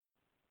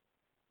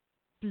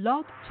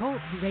Blog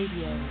Talk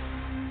Radio.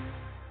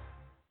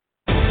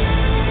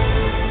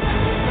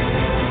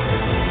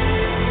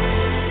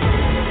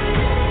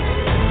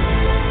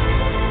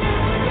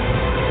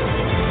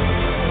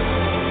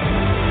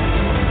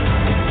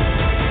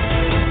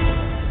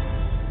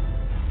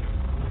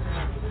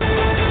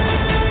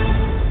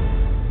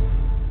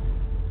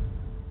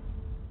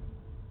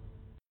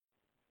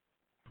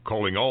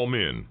 Calling all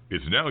men,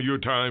 it's now your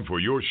time for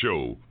your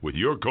show with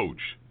your coach,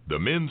 the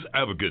Men's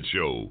Advocate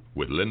Show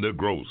with Linda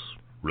Gross.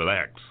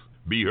 Relax,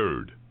 be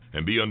heard,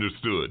 and be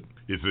understood.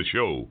 It's a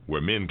show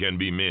where men can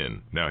be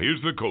men. Now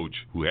here's the coach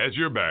who has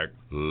your back,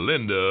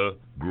 Linda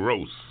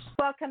Gross.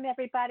 Welcome,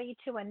 everybody,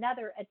 to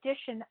another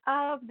edition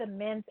of the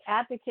Men's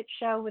Advocate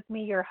Show with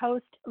me, your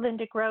host,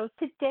 Linda Gross.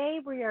 Today,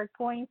 we are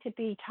going to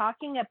be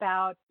talking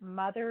about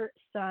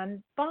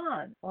mother-son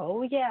bonds.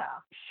 Oh, yeah.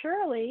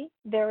 Surely,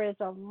 there is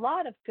a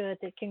lot of good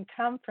that can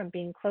come from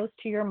being close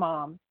to your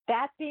mom.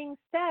 That being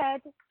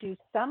said, do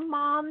some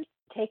moms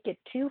take it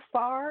too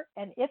far?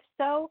 And if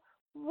so,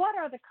 what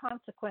are the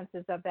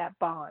consequences of that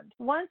bond?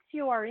 Once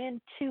you are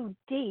in too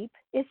deep,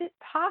 is it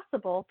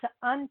possible to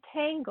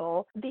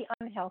untangle the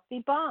unhealthy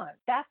bond?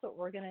 That's what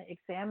we're going to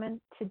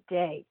examine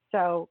today.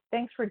 So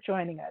thanks for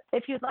joining us.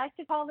 If you'd like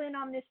to call in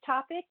on this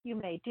topic, you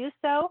may do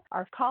so.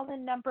 Our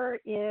call-in number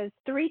is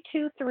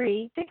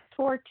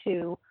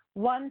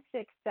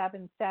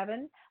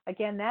 323-642-1677.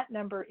 Again, that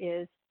number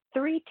is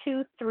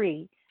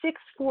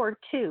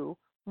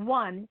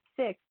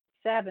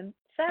 323-642-1677.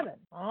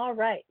 All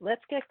right,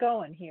 let's get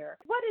going here.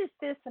 What is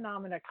this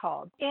phenomena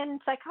called? In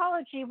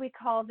psychology, we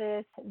call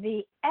this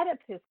the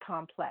Oedipus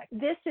complex.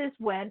 This is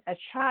when a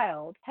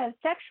child has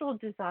sexual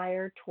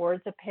desire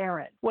towards a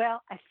parent.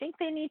 Well, I think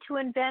they need to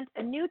invent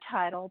a new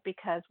title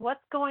because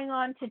what's going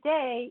on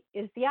today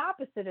is the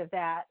opposite of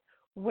that,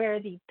 where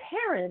the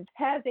parent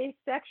has a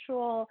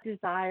sexual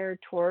desire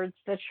towards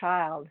the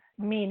child,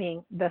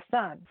 meaning the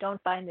son.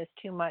 Don't find this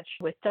too much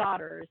with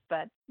daughters,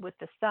 but with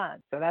the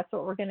son. So that's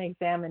what we're going to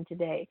examine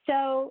today.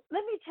 So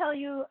let me tell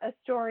you a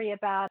story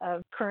about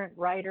a current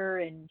writer,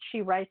 and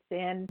she writes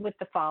in with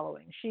the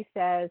following. She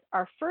says,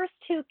 our first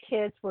two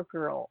kids were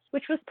girls,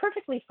 which was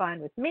perfectly fine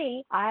with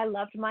me. I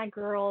loved my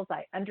girls.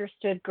 I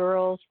understood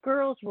girls.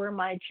 Girls were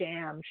my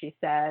jam, she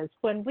says.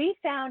 When we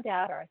found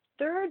out our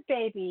third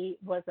baby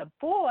was a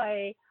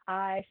boy,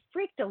 I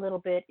freaked a little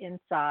bit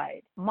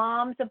inside.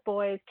 Moms of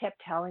boys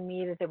kept telling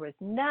me that there was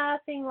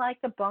nothing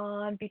like the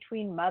bond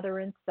between mother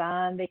and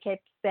son. They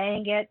kept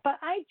saying it, but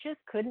I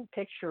just couldn't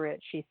picture it,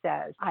 she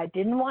says. I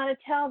didn't want to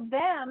tell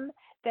them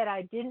that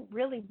I didn't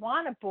really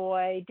want a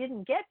boy,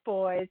 didn't get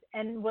boys,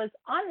 and was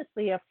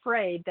honestly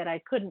afraid that I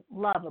couldn't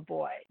love a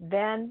boy.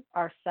 Then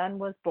our son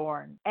was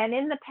born. And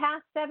in the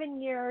past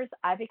 7 years,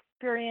 I've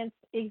experienced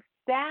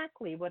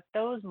exactly what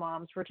those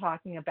moms were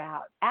talking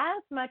about.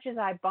 As much as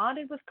I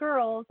bonded with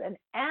girls and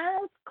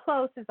as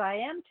close as I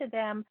am to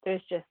them,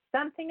 there's just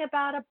something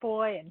about a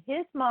boy and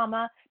his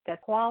mama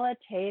that's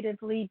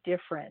qualitatively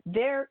different.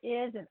 There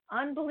is an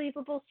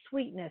unbelievable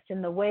sweetness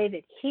in the way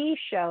that he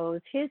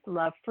shows his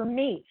love for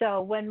me.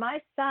 So when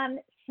my son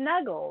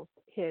snuggles,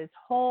 his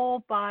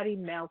whole body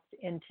melts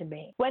into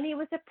me. When he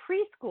was a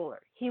preschooler,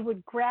 he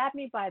would grab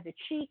me by the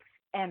cheeks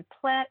and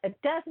plant a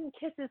dozen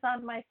kisses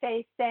on my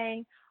face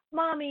saying,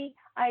 Mommy,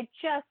 I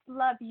just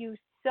love you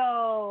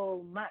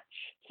so much.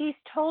 He's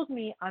told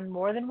me on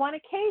more than one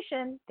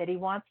occasion that he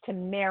wants to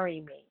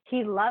marry me.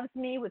 He loves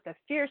me with a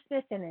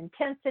fierceness and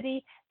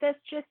intensity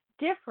that's just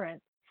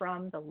different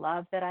from the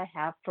love that I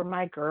have for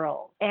my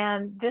girls.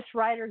 And this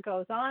writer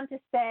goes on to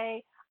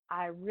say,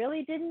 I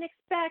really didn't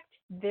expect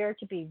there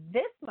to be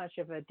this much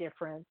of a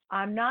difference.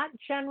 I'm not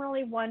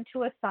generally one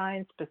to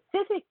assign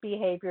specific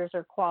behaviors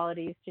or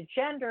qualities to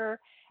gender,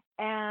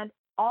 and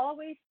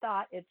always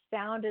thought it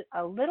sounded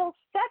a little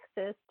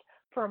sexist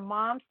for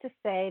moms to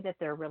say that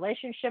their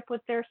relationship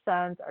with their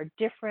sons are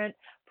different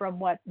from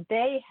what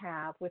they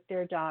have with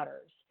their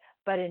daughters.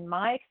 But in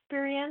my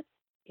experience,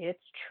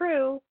 it's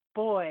true.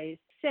 Boys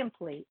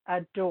simply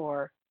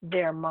adore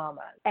their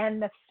mamas,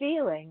 and the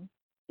feeling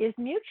is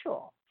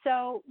mutual.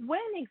 So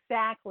when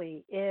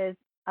exactly is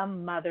a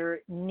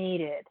mother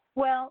needed?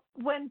 Well,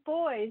 when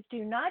boys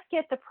do not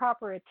get the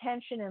proper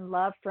attention and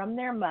love from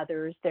their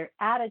mothers, their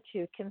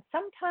attitude can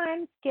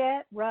sometimes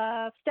get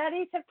rough.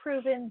 Studies have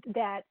proven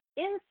that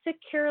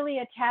insecurely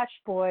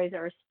attached boys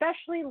are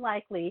especially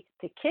likely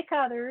to kick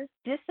others,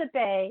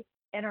 disobey,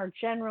 and are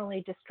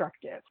generally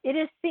destructive. It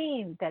is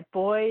seen that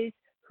boys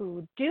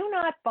who do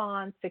not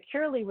bond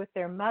securely with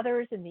their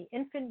mothers in the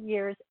infant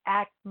years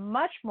act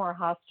much more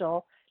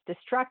hostile,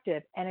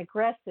 destructive, and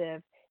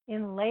aggressive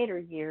in later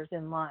years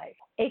in life.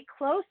 A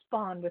close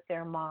bond with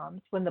their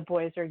moms when the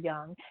boys are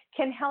young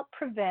can help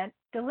prevent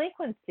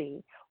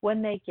delinquency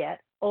when they get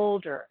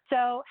older.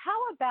 So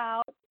how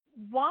about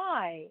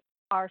why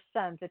are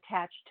sons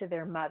attached to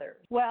their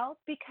mothers? Well,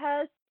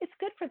 because it's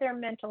good for their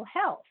mental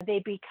health. They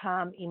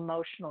become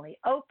emotionally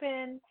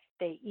open.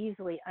 They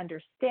easily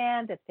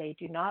understand that they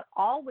do not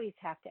always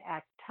have to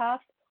act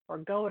tough or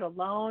go it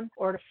alone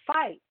or to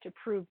fight to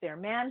prove their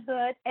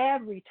manhood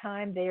every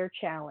time they are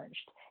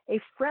challenged. A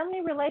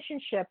friendly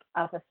relationship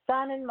of a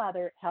son and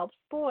mother helps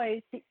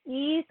boys to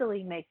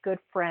easily make good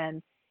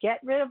friends, get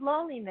rid of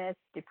loneliness,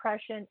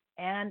 depression,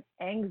 and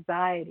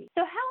anxiety.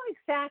 So how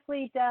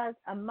exactly does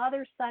a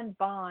mother-son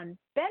bond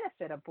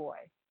benefit a boy?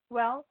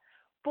 Well,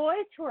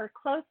 boys who are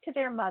close to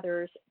their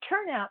mothers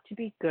turn out to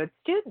be good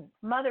students.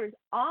 Mothers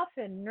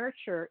often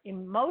nurture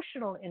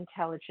emotional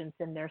intelligence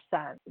in their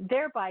sons,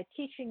 thereby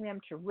teaching them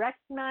to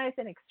recognize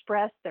and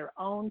express their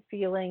own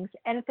feelings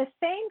and at the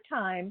same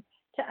time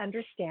to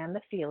understand the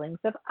feelings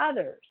of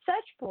others.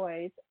 Such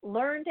boys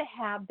learn to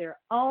have their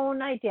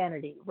own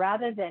identity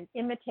rather than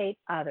imitate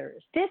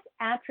others. This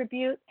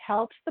attribute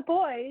helps the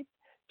boys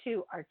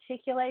to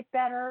articulate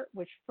better,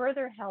 which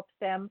further helps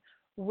them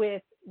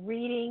with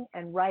reading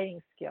and writing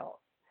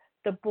skills.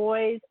 The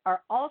boys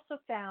are also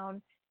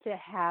found to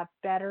have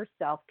better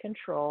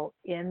self-control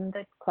in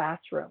the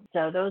classroom.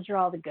 So those are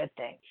all the good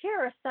things.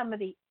 Here are some of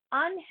the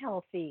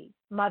unhealthy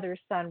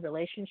mother-son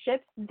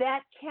relationships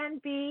that can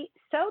be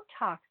so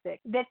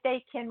toxic that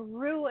they can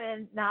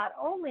ruin not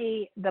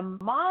only the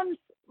mom's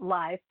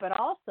life, but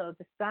also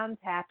the son's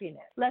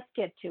happiness. Let's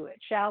get to it,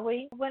 shall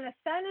we? When a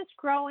son is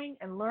growing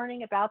and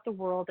learning about the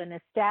world and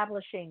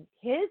establishing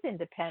his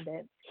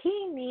independence,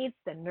 he needs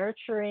the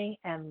nurturing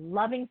and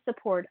loving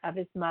support of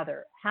his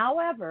mother.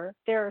 However,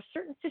 there are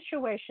certain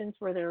situations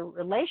where the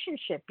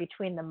relationship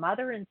between the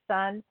mother and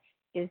son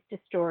is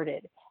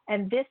distorted,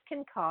 and this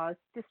can cause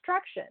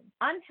destruction.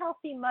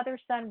 Unhealthy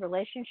mother-son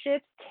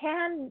relationships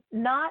can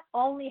not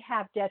only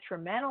have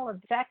detrimental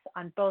effects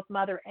on both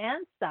mother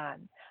and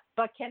son,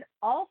 but can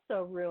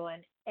also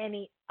ruin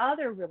any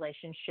other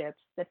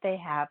relationships that they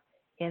have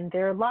in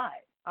their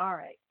lives. All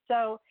right,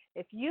 so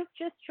if you've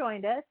just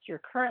joined us, you're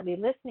currently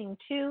listening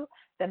to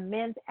the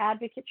Men's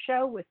Advocate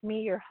Show with me,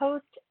 your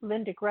host,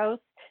 Linda Gross.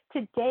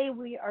 Today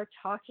we are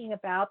talking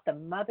about the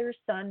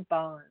mother-son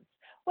bonds.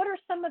 What are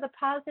some of the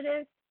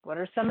positives? What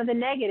are some of the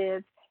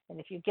negatives? And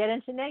if you get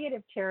into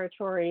negative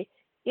territory,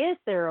 is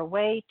there a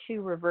way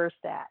to reverse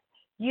that?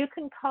 You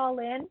can call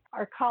in.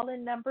 Our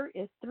call-in number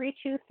is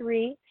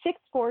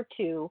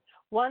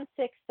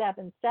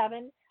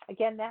 323-642-1677.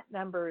 Again, that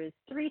number is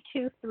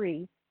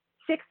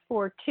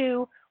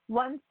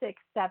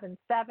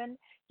 323-642-1677.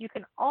 You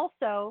can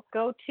also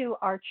go to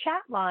our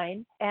chat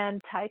line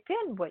and type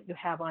in what you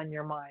have on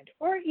your mind,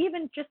 or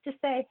even just to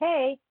say,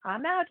 hey,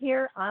 I'm out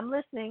here, I'm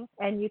listening,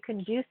 and you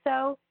can do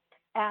so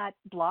at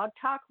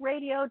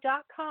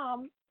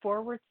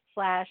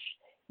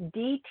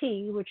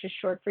blogtalkradio.com/DT, which is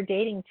short for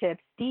dating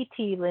tips,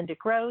 DT Linda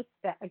Gross.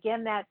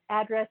 Again, that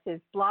address is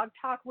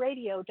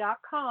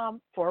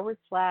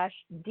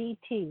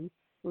blogtalkradio.com/DT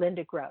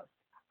Linda Gross.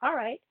 All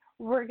right,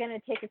 we're going to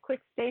take a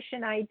quick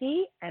station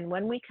ID, and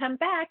when we come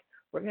back,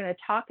 we're going to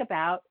talk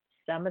about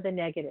some of the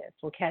negatives.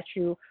 We'll catch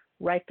you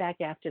right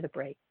back after the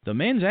break. The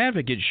Men's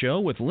Advocate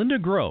Show with Linda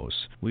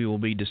Gross. We will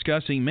be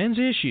discussing men's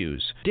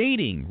issues,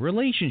 dating,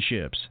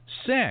 relationships,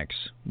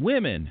 sex,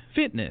 women,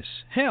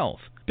 fitness,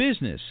 health,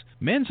 business,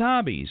 men's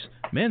hobbies,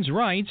 men's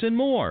rights, and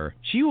more.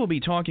 She will be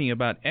talking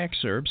about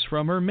excerpts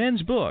from her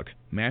men's book,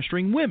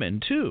 Mastering Women,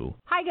 too.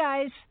 Hi,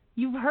 guys.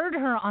 You've heard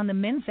her on the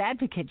Men's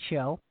Advocate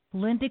Show.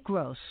 Linda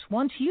Gross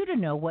wants you to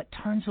know what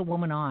turns a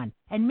woman on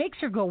and makes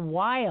her go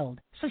wild,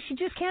 so she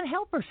just can't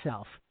help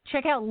herself.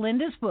 Check out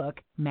Linda's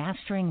book,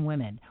 Mastering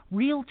Women,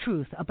 Real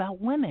Truth About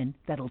Women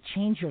That'll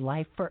Change Your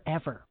Life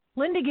Forever.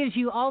 Linda gives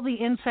you all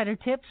the insider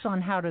tips on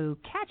how to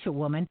catch a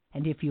woman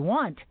and, if you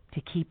want,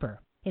 to keep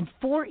her. In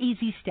 4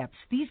 easy steps,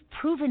 these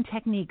proven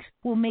techniques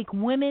will make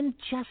women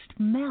just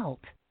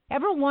melt.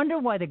 Ever wonder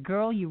why the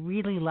girl you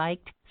really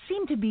liked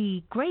seemed to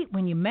be great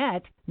when you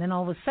met, then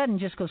all of a sudden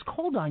just goes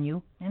cold on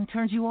you and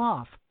turns you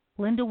off?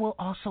 Linda will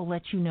also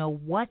let you know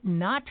what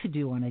not to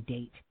do on a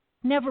date.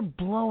 Never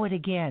blow it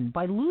again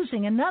by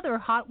losing another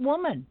hot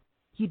woman.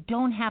 You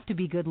don't have to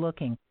be good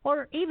looking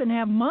or even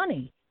have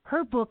money.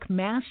 Her book,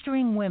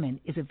 Mastering Women,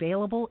 is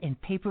available in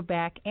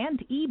paperback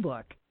and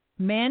ebook.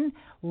 Men,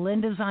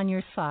 Linda's on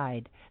your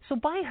side. So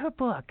buy her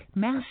book,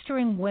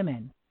 Mastering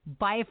Women.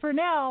 Buy it for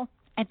now.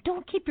 And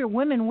don't keep your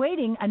women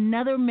waiting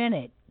another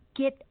minute.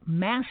 Get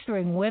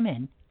Mastering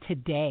Women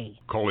today.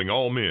 Calling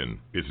all men,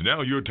 it's now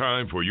your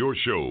time for your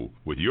show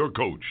with your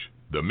coach,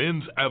 the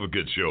Men's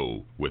Advocate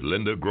Show with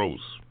Linda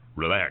Gross.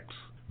 Relax,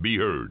 be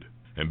heard,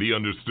 and be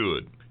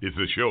understood. It's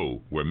a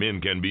show where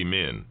men can be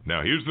men.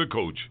 Now here's the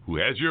coach who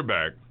has your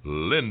back,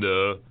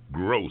 Linda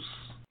Gross.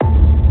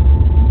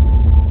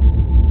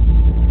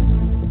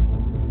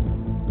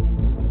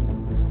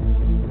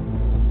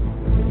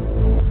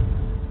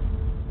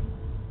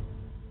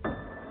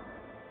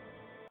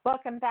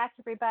 Welcome back,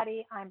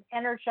 everybody. I'm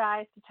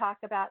energized to talk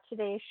about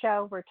today's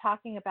show. We're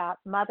talking about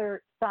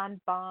mother-son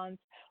bonds.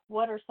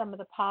 What are some of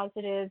the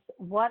positives?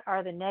 What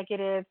are the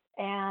negatives?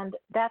 And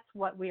that's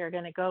what we are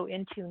going to go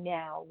into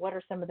now. What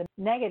are some of the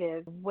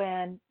negatives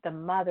when the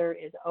mother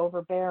is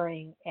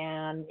overbearing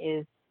and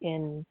is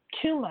in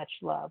too much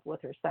love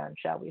with her son,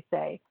 shall we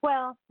say.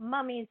 Well,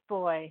 mummy's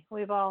boy,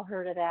 we've all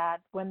heard of that.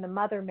 When the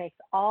mother makes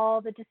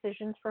all the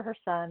decisions for her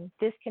son,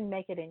 this can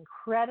make it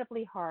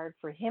incredibly hard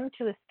for him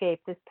to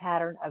escape this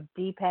pattern of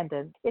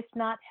dependence. It's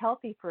not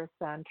healthy for a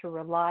son to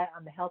rely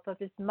on the help of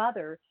his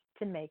mother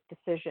to make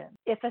decisions.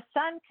 If a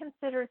son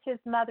considers his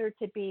mother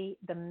to be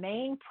the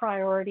main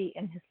priority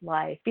in his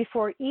life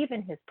before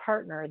even his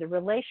partner, the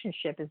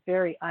relationship is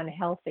very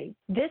unhealthy.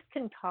 This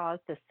can cause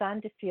the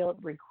son to feel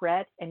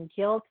regret and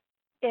guilt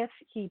if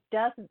he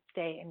doesn't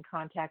stay in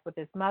contact with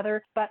his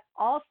mother, but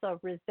also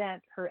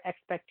resent her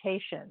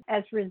expectations,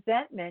 as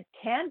resentment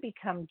can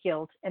become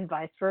guilt and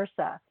vice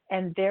versa,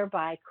 and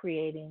thereby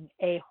creating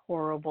a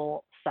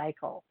horrible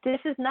cycle. This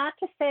is not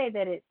to say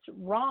that it's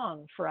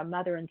wrong for a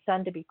mother and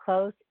son to be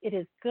close. It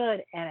is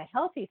good and a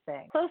healthy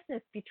thing.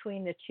 Closeness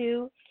between the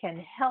two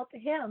can help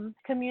him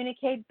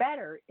communicate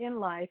better in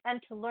life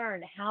and to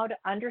learn how to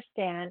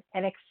understand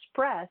and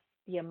express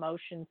his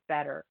emotions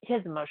better,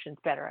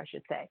 I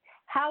should say.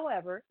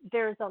 However,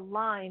 there's a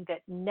line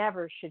that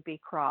never should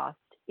be crossed.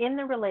 In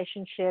the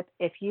relationship,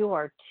 if you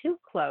are too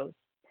close,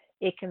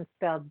 it can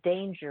spell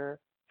danger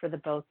for the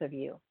both of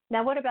you.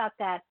 Now, what about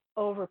that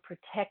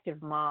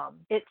overprotective mom?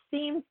 It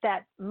seems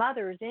that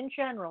mothers in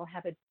general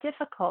have a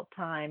difficult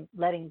time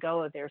letting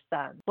go of their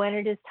sons. When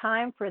it is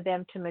time for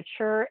them to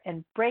mature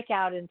and break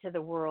out into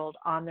the world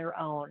on their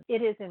own,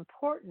 it is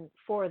important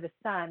for the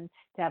son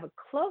to have a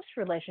close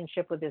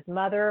relationship with his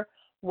mother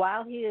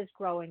while he is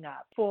growing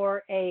up,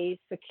 for a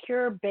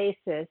secure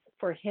basis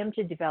for him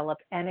to develop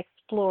and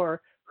explore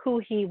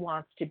who he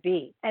wants to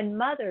be. And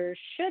mothers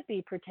should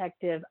be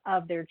protective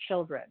of their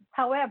children.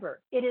 However,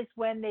 it is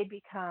when they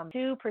become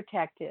too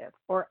protective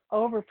or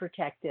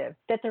overprotective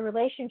that the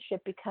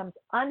relationship becomes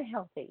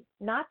unhealthy,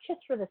 not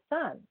just for the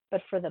son,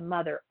 but for the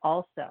mother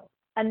also.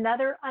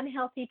 Another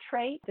unhealthy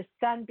trait, the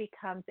son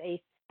becomes a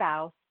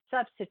spouse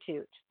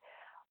substitute.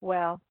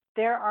 Well,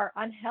 there are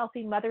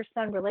unhealthy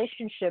mother-son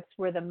relationships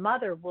where the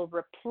mother will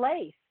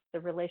replace the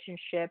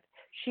relationship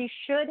she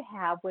should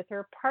have with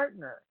her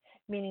partner,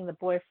 meaning the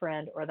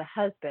boyfriend or the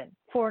husband,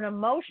 for an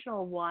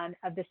emotional one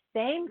of the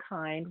same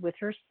kind with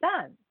her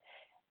son.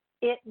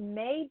 It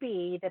may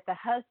be that the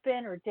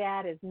husband or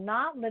dad is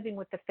not living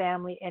with the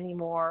family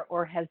anymore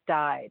or has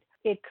died.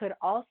 It could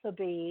also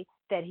be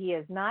that he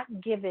is not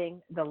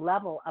giving the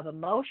level of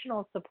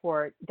emotional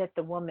support that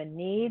the woman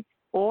needs,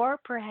 or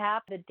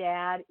perhaps the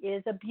dad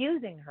is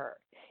abusing her.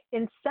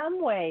 In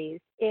some ways,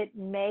 it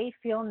may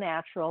feel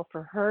natural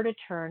for her to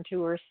turn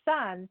to her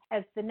son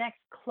as the next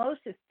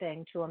closest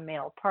thing to a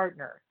male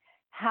partner.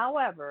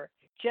 However,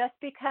 just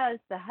because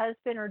the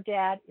husband or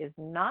dad is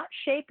not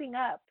shaping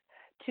up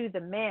to the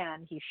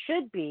man he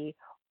should be,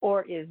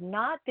 or is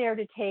not there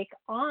to take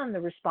on the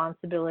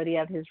responsibility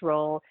of his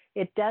role,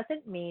 it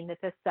doesn't mean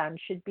that the son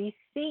should be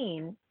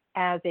seen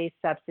as a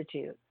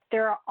substitute.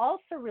 There are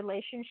also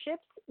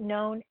relationships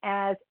known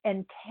as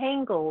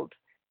entangled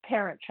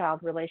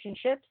parent-child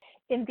relationships.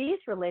 In these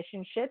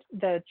relationships,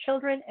 the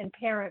children and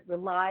parent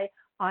rely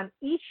on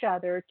each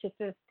other to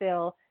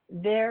fulfill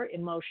their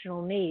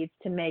emotional needs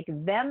to make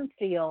them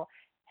feel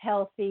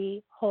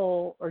healthy,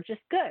 whole, or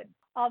just good.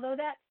 Although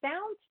that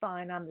sounds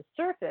fine on the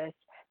surface,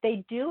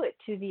 they do it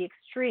to the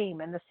extreme,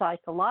 and the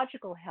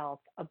psychological health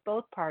of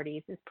both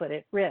parties is put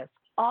at risk.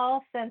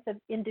 All sense of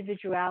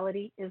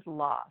individuality is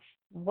lost.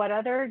 What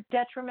other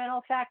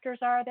detrimental factors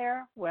are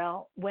there?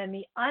 Well, when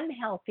the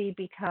unhealthy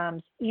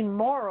becomes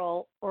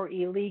immoral or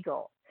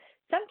illegal.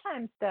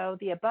 Sometimes, though,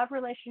 the above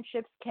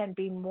relationships can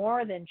be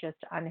more than just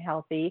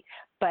unhealthy,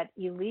 but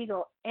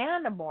illegal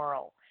and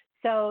immoral.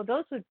 So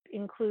those would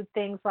include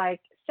things like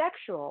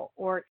sexual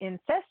or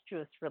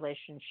incestuous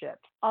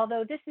relationships.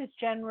 Although this is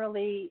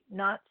generally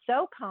not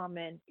so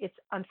common, it's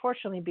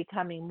unfortunately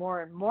becoming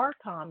more and more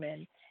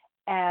common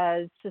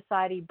as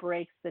society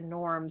breaks the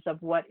norms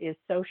of what is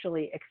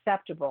socially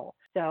acceptable.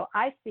 So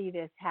I see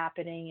this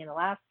happening in the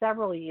last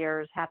several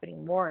years,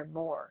 happening more and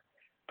more.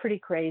 Pretty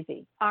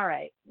crazy. All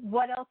right.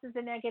 What else is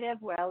a negative?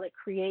 Well, it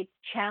creates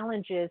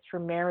challenges for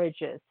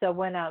marriages. So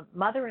when a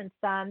mother and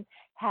son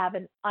have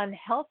an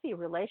unhealthy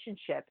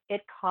relationship,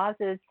 it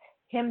causes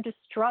him to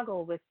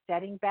struggle with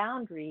setting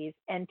boundaries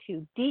and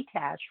to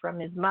detach from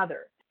his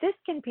mother. This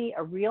can be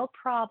a real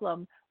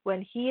problem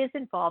when he is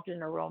involved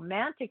in a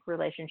romantic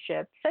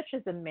relationship, such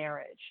as a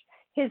marriage.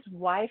 His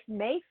wife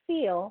may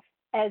feel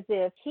as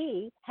if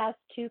he has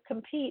to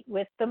compete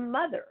with the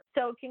mother.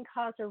 So it can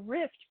cause a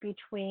rift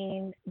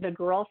between the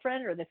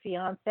girlfriend or the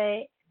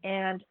fiance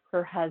and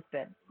her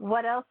husband.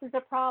 What else is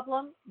a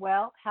problem?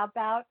 Well, how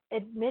about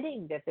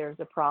admitting that there's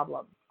a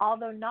problem?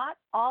 Although not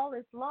all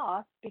is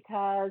lost,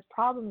 because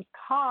problems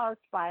caused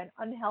by an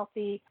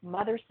unhealthy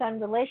mother-son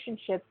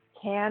relationship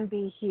can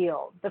be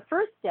healed. The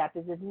first step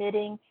is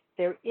admitting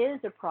there is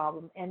a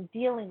problem and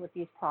dealing with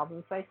these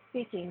problems by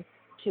speaking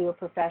to a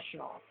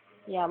professional.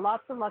 Yeah,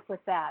 lots of luck with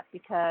that,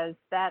 because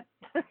that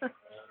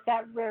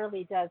that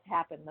rarely does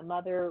happen. The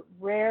mother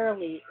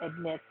rarely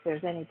admits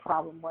there's any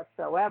problem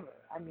whatsoever.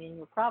 I mean,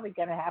 you're probably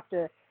going to have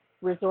to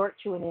resort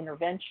to an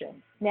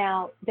intervention.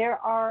 Now, there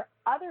are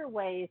other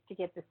ways to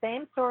get the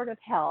same sort of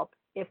help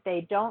if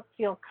they don't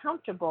feel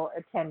comfortable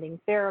attending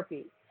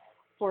therapy.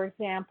 For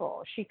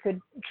example, she could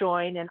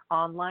join an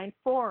online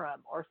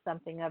forum or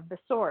something of the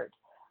sort,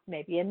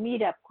 maybe a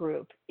meetup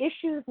group.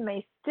 Issues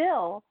may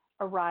still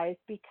arise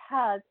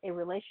because a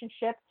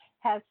relationship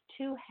has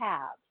two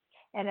halves.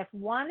 And if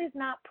one is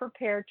not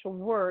prepared to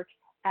work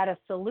at a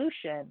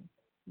solution,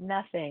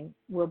 nothing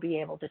will be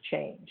able to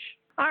change.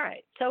 All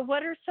right, so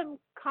what are some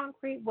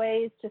concrete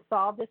ways to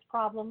solve this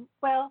problem?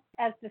 Well,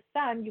 as the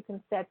son, you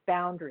can set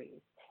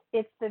boundaries.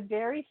 It's the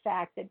very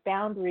fact that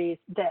boundaries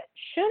that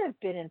should have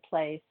been in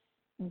place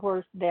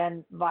were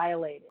then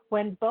violated.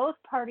 When both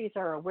parties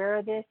are aware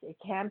of this, it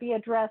can be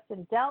addressed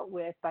and dealt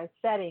with by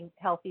setting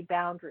healthy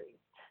boundaries.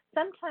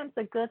 Sometimes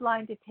a good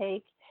line to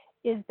take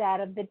is that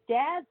of the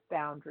dad's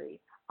boundary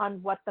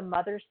on what the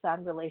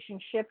mother-son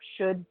relationship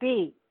should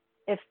be.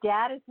 If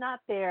dad is not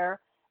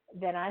there,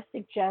 then I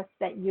suggest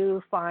that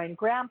you find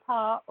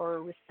grandpa or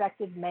a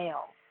respected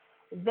male.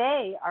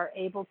 They are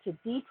able to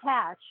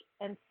detach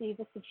and see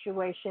the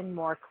situation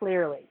more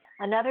clearly.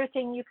 Another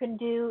thing you can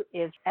do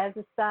is, as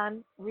a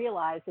son,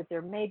 realize that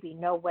there may be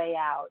no way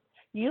out.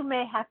 You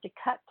may have to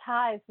cut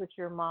ties with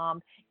your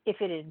mom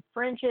if it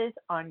infringes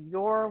on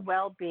your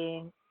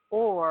well-being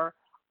or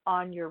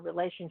on your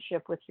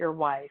relationship with your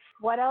wife.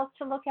 What else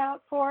to look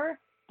out for?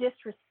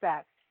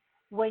 Disrespect.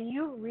 When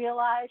you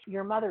realize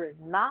your mother is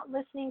not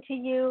listening to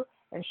you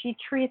and she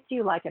treats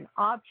you like an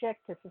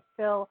object to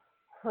fulfill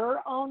her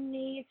own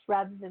needs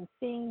rather than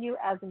seeing you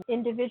as an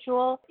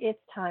individual, it's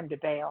time to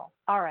bail.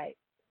 All right.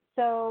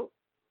 So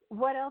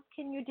what else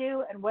can you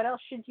do and what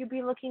else should you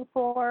be looking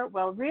for?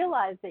 Well,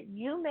 realize that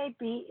you may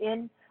be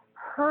in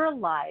her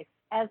life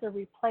as a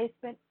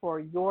replacement for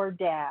your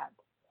dad.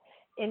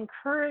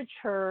 Encourage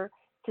her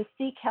to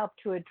seek help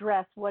to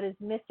address what is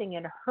missing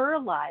in her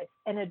life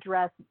and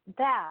address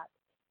that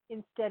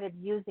instead of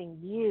using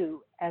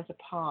you as a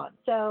pawn.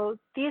 So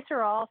these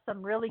are all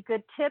some really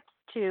good tips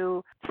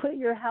to put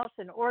your house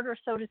in order,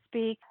 so to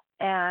speak.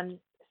 And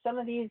some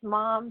of these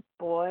moms,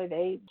 boy,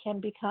 they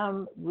can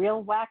become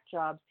real whack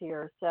jobs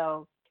here.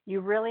 So you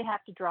really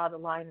have to draw the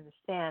line in the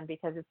sand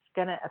because it's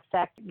going to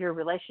affect your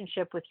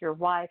relationship with your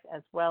wife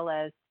as well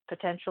as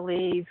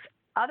potentially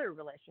other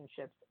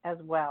relationships as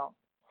well.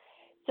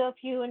 So if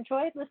you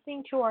enjoyed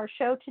listening to our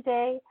show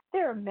today,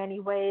 there are many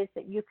ways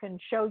that you can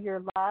show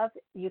your love.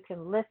 You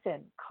can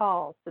listen,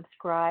 call,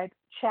 subscribe,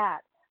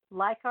 chat,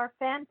 like our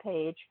fan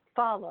page,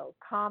 follow,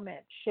 comment,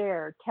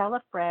 share, tell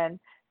a friend,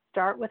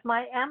 start with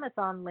my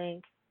Amazon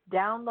link,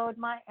 download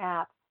my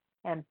app,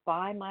 and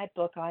buy my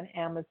book on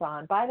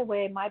Amazon. By the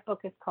way, my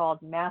book is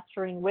called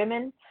Mastering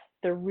Women,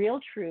 The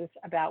Real Truth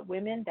About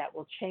Women That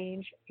Will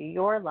Change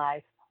Your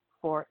Life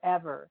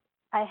Forever.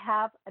 I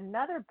have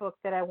another book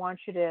that I want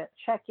you to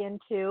check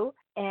into,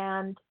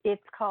 and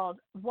it's called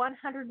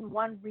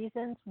 101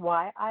 Reasons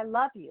Why I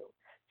Love You.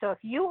 So if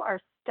you are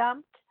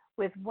stumped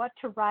with what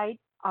to write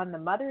on the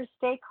Mother's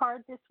Day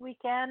card this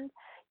weekend,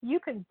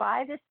 you can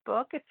buy this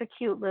book. It's a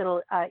cute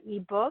little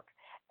ebook,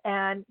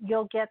 and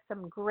you'll get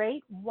some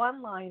great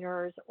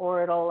one-liners,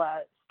 or it'll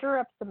stir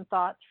up some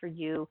thoughts for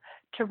you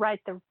to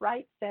write the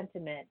right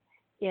sentiment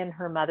in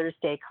her Mother's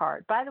Day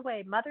card. By the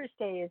way, Mother's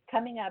Day is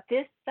coming up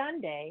this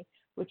Sunday,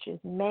 which is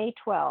May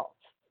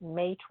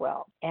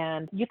 12th.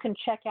 And you can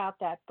check out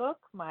that book,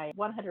 my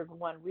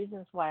 101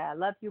 Reasons Why I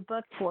Love You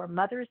book for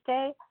Mother's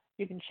Day.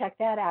 You can check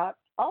that out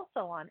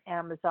also on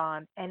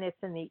Amazon, and it's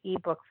in the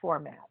ebook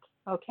format.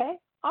 Okay?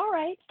 All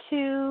right.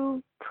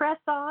 To press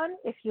on,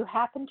 if you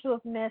happen to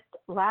have missed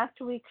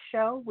last week's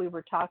show, we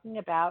were talking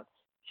about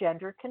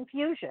gender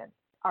confusion.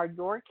 Are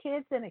your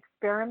kids an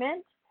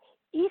experiment?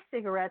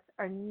 E-cigarettes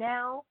are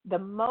now the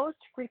most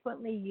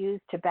frequently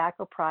used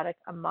tobacco product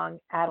among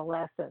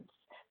adolescents.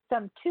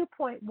 Some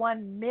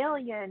 2.1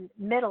 million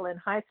middle and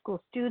high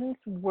school students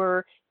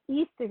were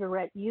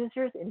e-cigarette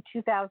users in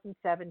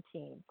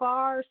 2017,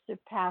 far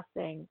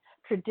surpassing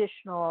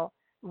traditional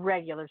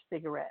regular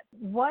cigarettes.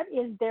 What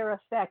is their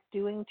effect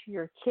doing to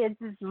your kids'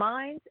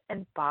 minds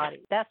and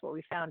bodies? That's what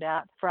we found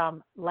out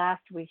from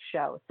last week's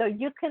show. So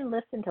you can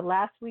listen to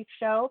last week's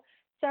show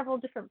several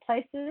different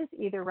places,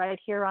 either right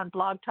here on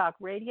Blog Talk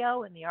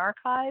Radio in the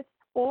archives,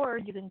 or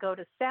you can go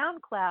to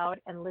SoundCloud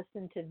and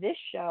listen to this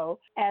show,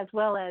 as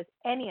well as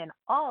any and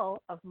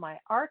all of my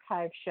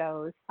archive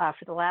shows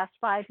for the last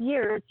 5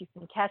 years. You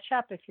can catch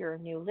up if you're a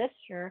new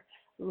listener.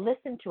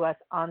 Listen to us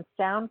on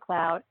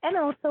SoundCloud and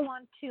also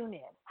on TuneIn.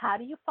 How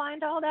do you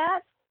find all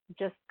that?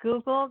 Just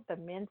Google The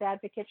Men's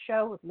Advocate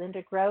Show with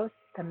Linda Gross,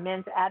 The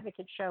Men's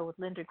Advocate Show with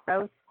Linda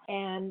Gross,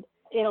 and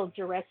it'll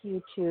direct you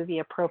to the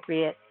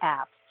appropriate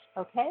apps.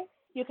 Okay?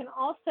 You can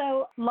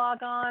also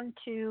log on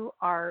to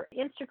our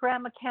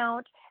Instagram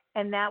account,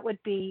 and that would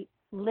be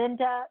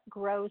Linda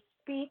Gross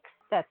Speaks.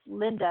 That's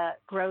Linda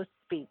Gross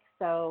Speaks.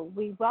 So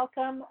we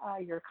welcome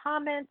your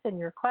comments and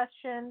your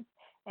questions.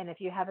 And if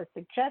you have a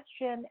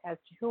suggestion as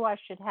to who I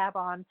should have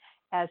on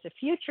as a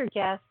future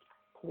guest,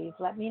 please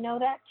let me know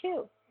that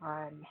too.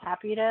 I'm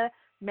happy to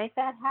make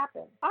that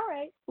happen. All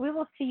right. We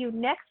will see you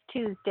next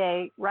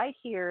Tuesday right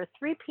here,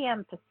 3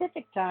 p.m.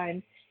 Pacific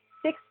time,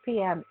 6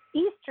 p.m.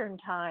 Eastern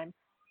time,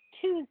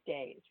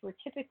 Tuesdays. We're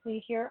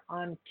typically here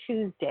on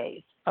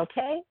Tuesdays,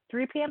 okay?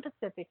 3 p.m.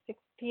 Pacific, 6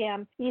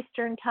 p.m.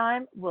 Eastern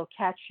Time. We'll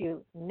catch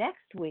you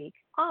next week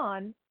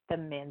on the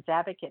Men's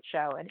Advocate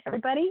Show. And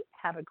everybody,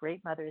 have a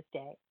great Mother's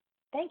Day.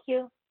 Thank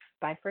you.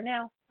 Bye for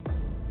now.